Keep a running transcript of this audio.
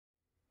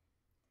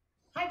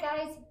Hi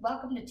guys,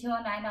 welcome to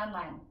 209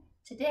 Online.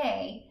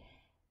 Today,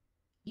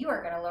 you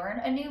are going to learn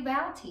a new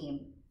vowel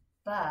team.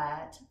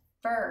 But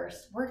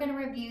first, we're going to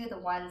review the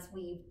ones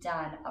we've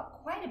done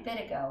quite a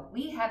bit ago.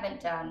 We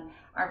haven't done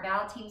our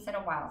vowel teams in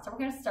a while. So we're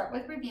going to start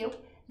with review,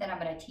 then I'm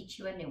going to teach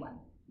you a new one,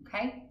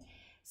 okay?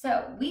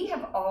 So we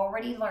have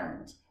already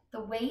learned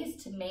the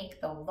ways to make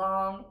the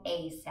long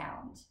A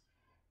sound.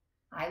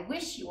 I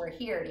wish you were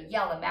here to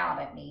yell them out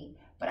at me,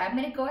 but I'm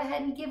going to go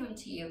ahead and give them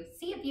to you.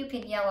 See if you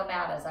can yell them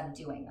out as I'm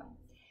doing them.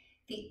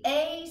 The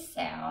A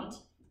sound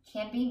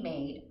can be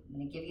made, I'm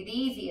going to give you the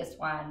easiest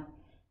one,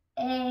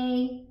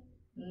 A,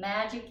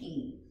 magic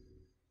E.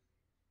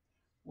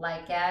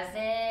 Like as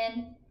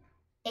in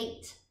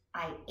ate,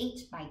 I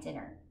ate my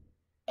dinner.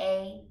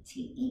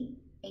 A-T-E,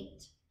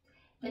 ate.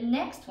 The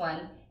next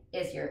one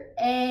is your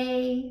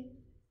A-I,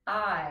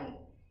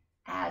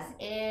 as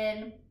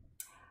in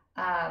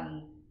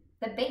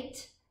the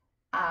bait.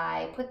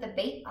 I put the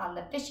bait on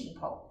the fishing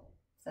pole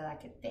so that I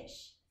could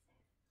fish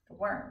the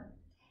worm.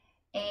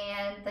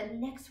 And the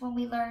next one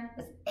we learned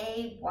was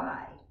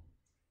A-Y.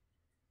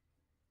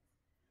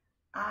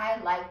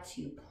 I like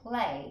to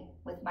play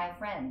with my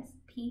friends,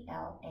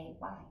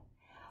 P-L-A-Y.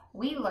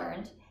 We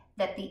learned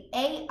that the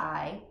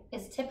A-I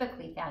is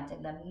typically found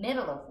in the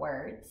middle of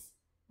words,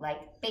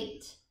 like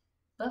bait,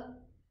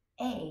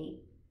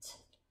 B-A-T.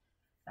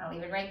 I'll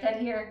even write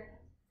that here,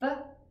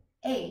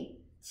 B-A-T.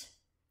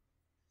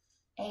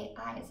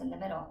 A-I is in the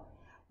middle,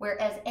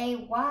 whereas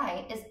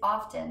A-Y is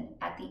often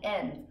at the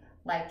end,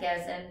 like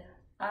as in,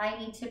 I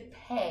need to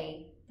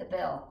pay the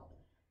bill.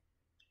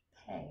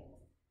 Pay.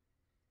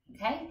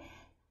 Okay?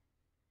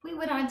 We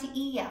went on to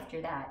E after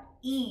that.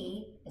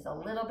 E is a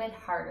little bit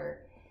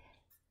harder.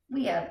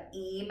 We have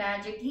E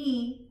magic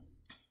E,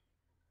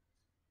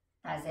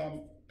 as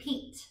in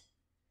Pete.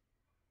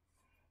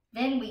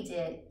 Then we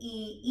did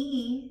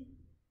E-E,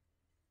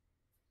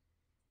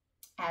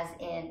 as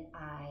in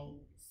I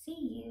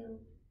see you.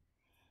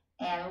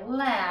 And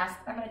last,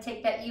 I'm going to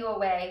take that U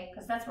away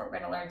because that's what we're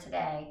going to learn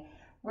today.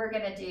 We're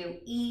going to do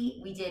E,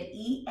 we did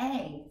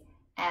E-A,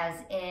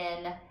 as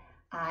in,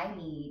 I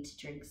need to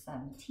drink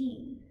some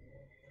tea,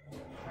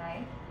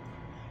 okay?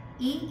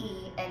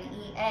 E-E and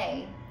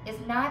E-A is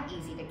not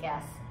easy to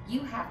guess.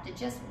 You have to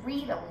just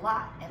read a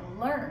lot and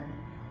learn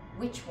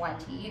which one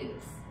to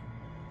use.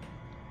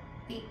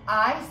 The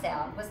I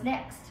sound was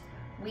next.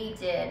 We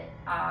did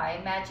I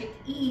magic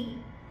E,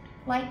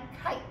 like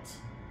kite.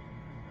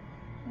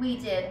 We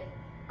did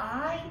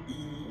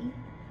I-E,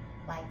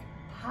 like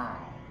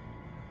pie.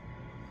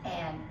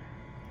 And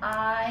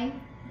I-G-H,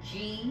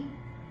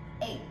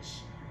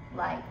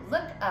 like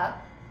look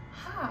up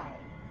high,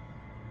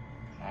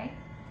 okay?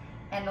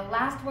 And the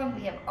last one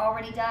we have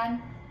already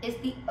done is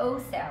the O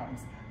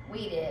sounds.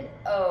 We did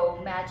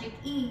O magic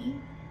E,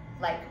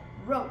 like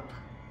rope,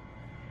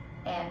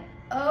 and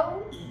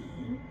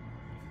O-E,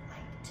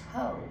 like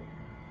toe,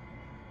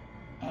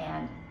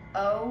 and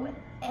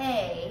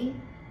O-A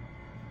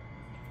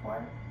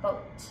for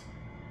boat.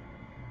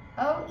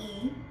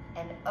 O-E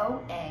and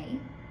O-A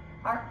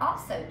are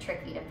also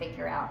tricky to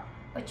figure out,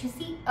 but you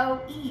see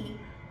O-E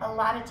a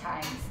lot of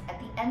times at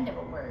the end of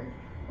a word,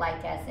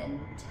 like as in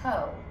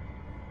toe,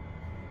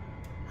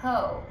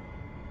 hoe,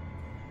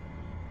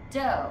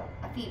 doe,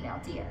 a female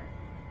deer.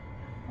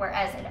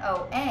 Whereas an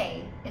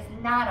O-A is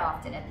not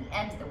often at the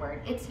end of the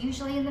word. It's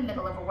usually in the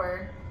middle of a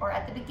word or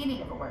at the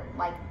beginning of a word,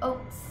 like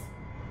oats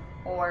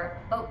or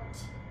boat,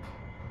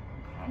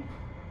 okay?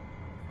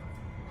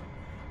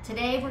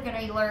 Today we're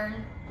going to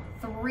learn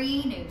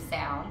 3 new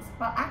sounds.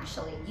 Well,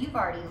 actually, you've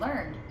already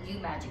learned U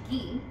magic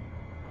E,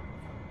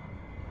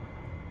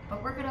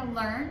 but we're going to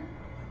learn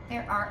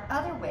there are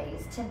other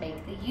ways to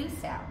make the U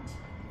sound.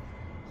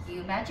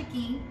 U magic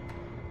E,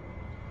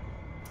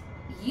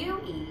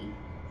 U-E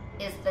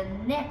is the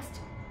next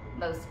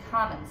most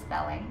common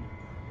spelling,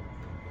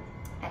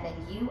 and then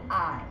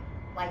U-I,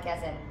 like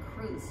as in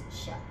cruise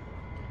ship.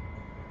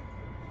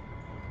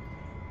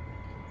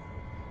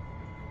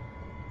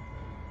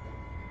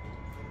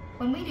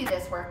 When we do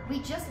this work, we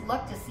just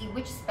look to see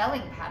which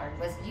spelling pattern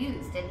was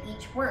used in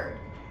each word.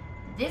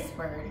 This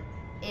word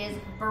is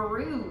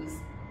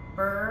bruise,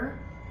 bur-ooze.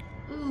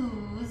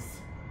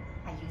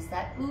 I use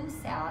that oo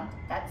sound.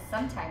 That's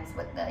sometimes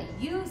what the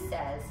U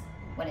says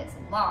when it's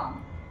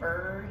long,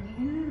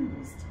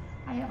 bruised.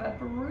 I have a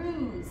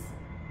bruise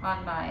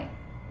on my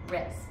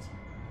wrist.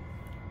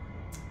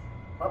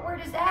 What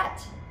word is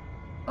that?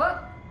 Oh,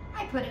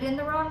 I put it in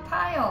the wrong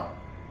pile.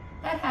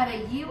 That had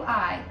a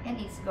UI. It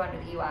needs to go under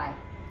the UI.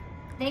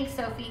 Thanks,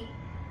 Sophie.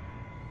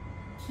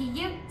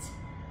 Cute.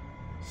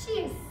 She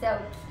is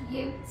so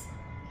cute.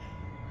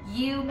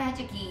 U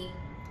magic E.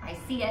 I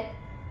see it.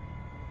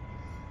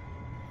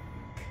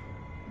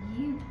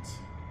 Cute.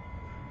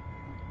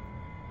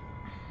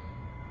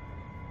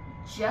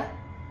 J,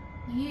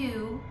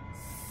 U,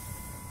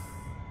 S.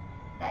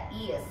 That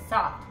E is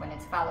soft when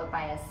it's followed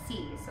by a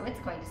C, so it's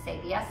going to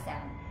say the S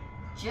sound.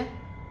 J,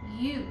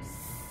 U,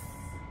 S.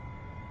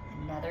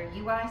 Another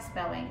UI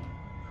spelling.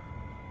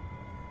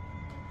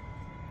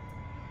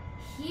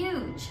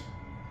 Huge.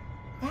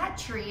 That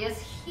tree is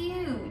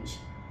huge.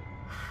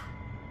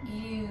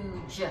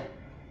 Huge.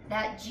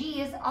 That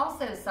G is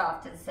also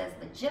soft and says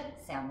the J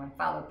sound when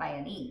followed by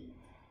an E.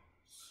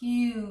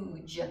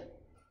 Huge.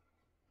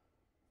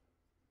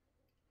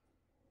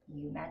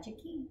 U,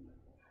 magic E.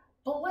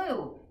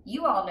 Blue.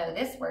 You all know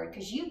this word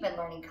because you've been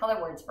learning color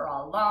words for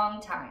a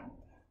long time.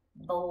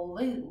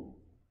 Blue.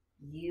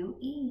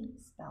 U-E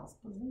spells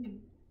blue.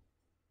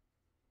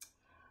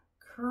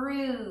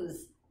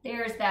 Cruise.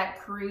 There's that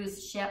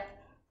cruise ship.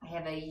 I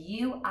have a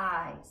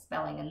U-I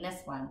spelling in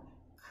this one.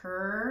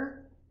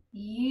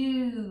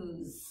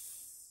 Use.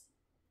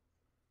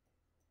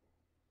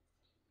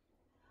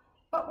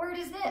 What word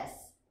is this?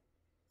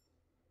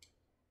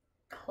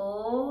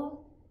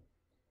 Clue.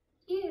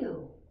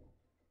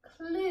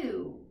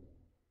 Clue.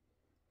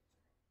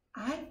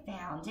 I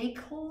found a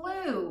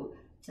clue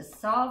to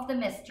solve the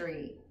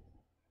mystery.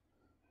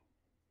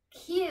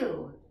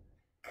 Q.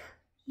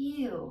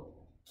 Q.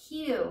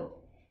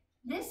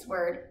 This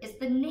word is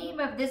the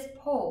name of this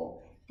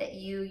pole that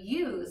you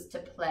use to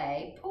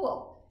play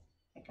pool.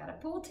 I got a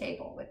pool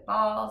table with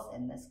balls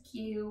and this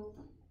Q.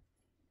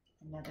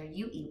 Another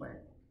UE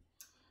word.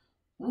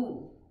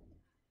 Ooh.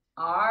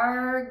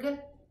 Argue.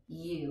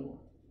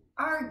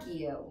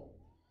 Argue.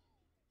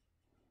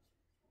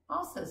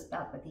 Also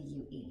spelled with a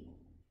UE.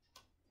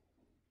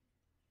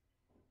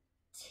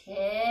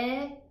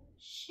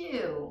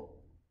 Tissue.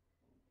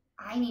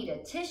 I need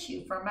a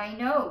tissue for my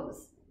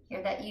nose.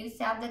 Hear that U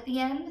sound at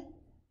the end?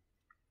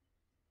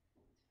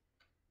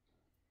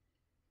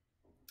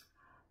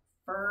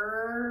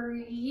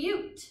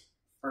 Fruit.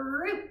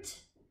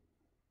 Fruit.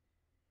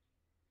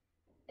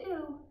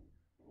 Ooh.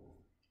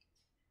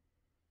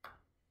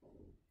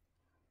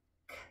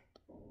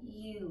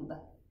 Cube.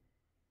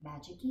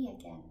 Magic E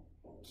again.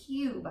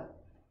 Cube.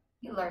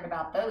 You learn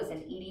about those in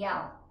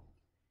EDL.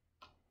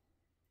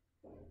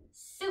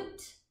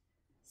 Suit.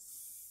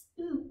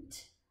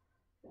 Suit.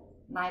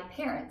 My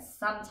parents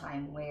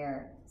sometimes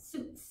wear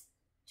suits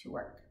to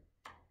work.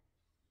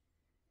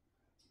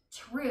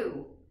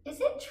 True. Is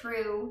it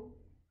true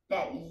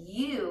that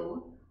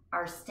you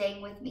are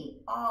staying with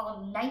me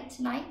all night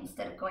tonight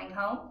instead of going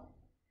home?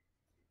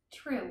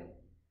 True.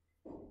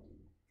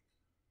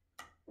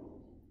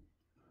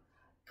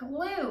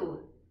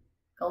 Glue.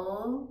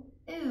 Glue.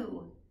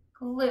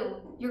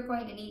 Glue. You're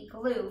going to need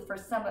glue for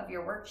some of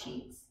your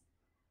worksheets.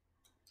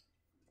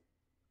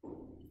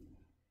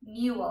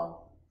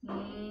 Mule.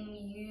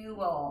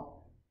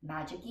 Mule.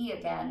 Magic E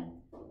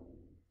again.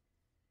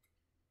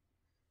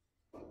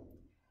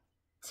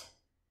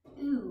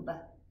 Tube.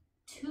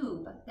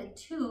 Tube. The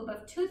tube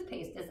of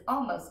toothpaste is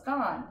almost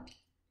gone.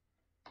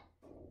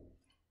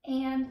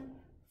 And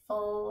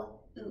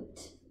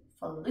flute.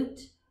 Flute.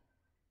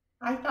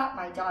 I thought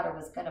my daughter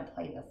was going to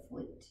play the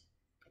flute,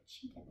 but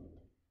she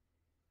didn't.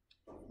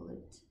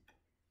 Flute.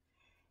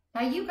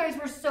 Now you guys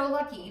were so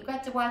lucky. You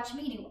got to watch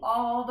me do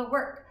all the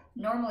work.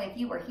 Normally, if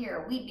you were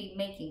here, we'd be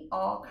making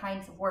all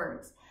kinds of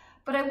words.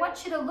 But I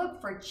want you to look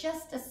for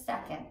just a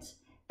second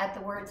at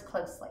the words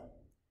closely,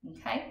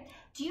 okay?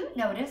 Do you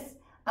notice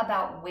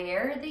about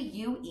where the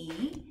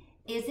UE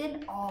is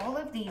in all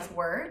of these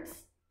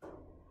words?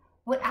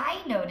 What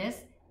I notice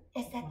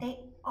is that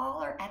they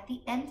all are at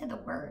the end of the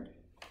word.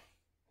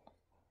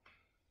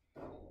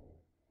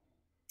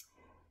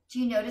 Do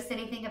you notice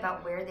anything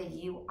about where the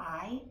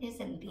UI is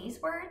in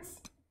these words?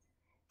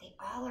 They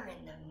all are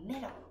in the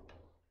middle.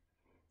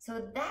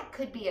 So that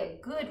could be a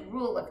good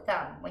rule of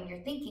thumb when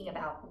you're thinking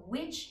about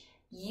which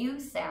U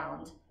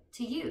sound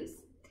to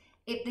use.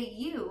 If the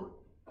U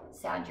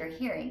sound you're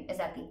hearing is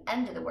at the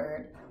end of the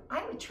word,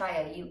 I would try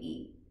a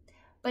UE.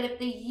 But if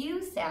the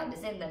U sound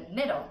is in the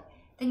middle,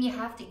 then you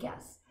have to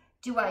guess.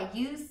 Do I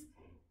use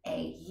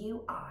a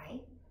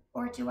UI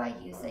or do I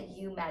use a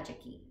U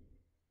magic E?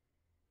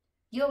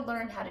 You'll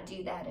learn how to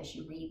do that as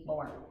you read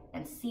more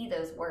and see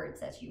those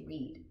words as you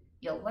read.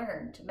 You'll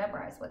learn to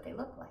memorize what they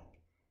look like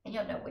and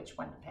you'll know which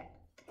one to pick.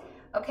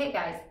 Okay,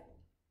 guys,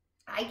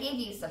 I gave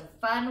you some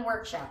fun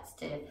worksheets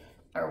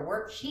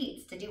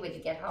to do when you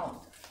get home.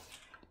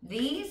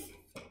 These,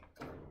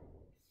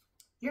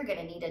 you're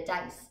gonna need a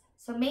dice.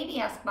 So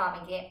maybe ask mom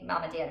and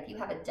dad if you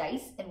have a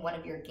dice in one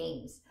of your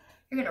games.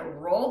 You're gonna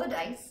roll the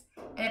dice,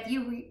 and if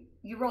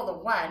you roll a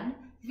 1,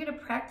 you're gonna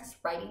practice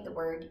writing the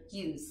word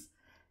use.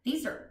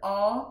 These are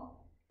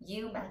all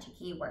U magic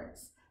E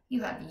words.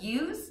 You have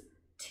use,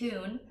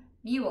 tune,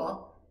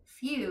 mule,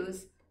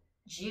 fuse,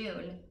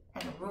 June,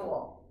 and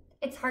rule.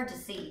 It's hard to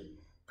see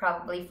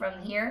probably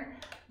from here,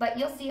 but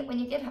you'll see it when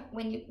you get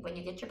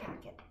your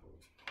packet.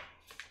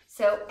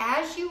 So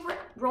as you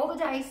roll the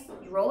dice,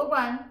 you roll a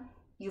 1,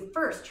 you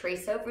first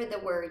trace over the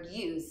word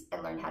use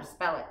and learn how to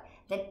spell it.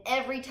 Then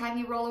every time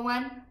you roll a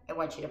 1, I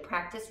want you to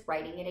practice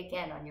writing it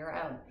again on your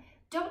own.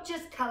 Don't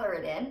just color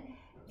it in.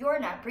 You're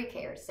not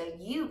pre-K, so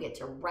you get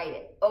to write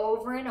it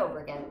over and over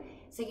again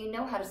so you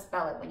know how to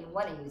spell it when you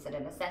want to use it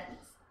in a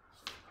sentence.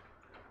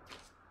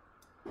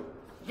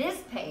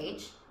 This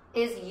page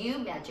is U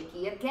magic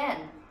E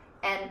again,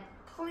 and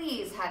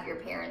please have your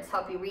parents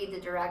help you read the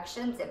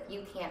directions if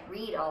you can't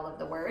read all of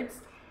the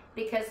words,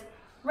 because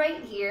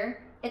right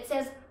here It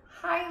says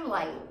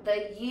highlight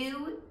the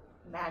U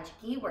magic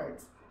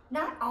keywords.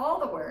 Not all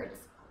the words,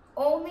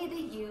 only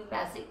the U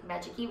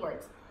magic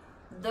keywords.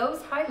 Those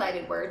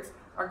highlighted words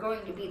are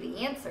going to be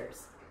the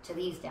answers to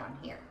these down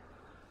here.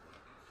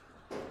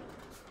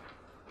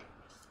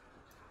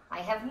 I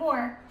have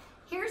more.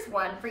 Here's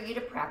one for you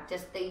to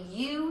practice the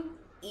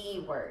U-E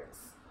words.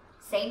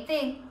 Same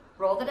thing,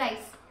 roll the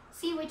dice,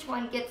 see which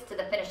one gets to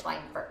the finish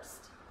line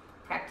first.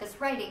 Practice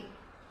writing,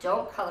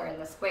 don't color in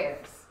the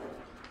squares.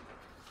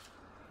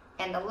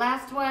 And the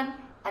last one,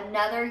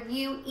 another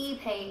U-E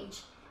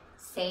page.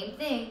 Same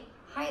thing,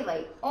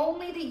 highlight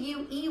only the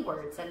U-E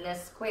words in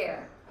this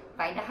square.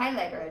 Find a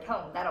highlighter at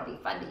home, that'll be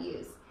fun to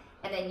use.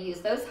 And then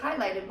use those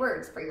highlighted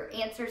words for your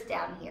answers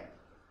down here,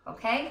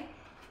 okay?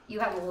 You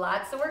have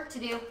lots of work to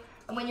do,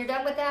 and when you're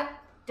done with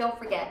that, don't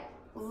forget,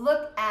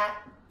 look at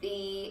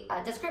the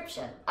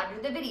description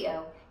under the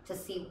video to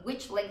see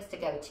which links to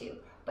go to.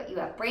 But you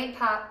have Brain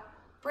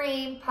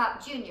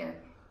Pop Junior,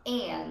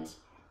 and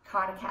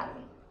Khan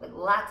Academy with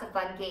lots of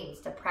fun games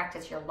to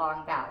practice your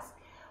long vowels.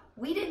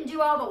 We didn't do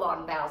all the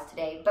long vowels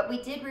today, but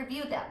we did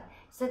review them.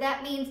 So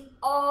that means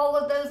all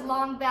of those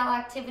long vowel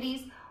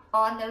activities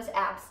on those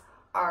apps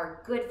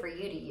are good for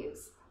you to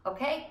use.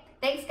 Okay?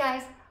 Thanks,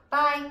 guys.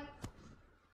 Bye.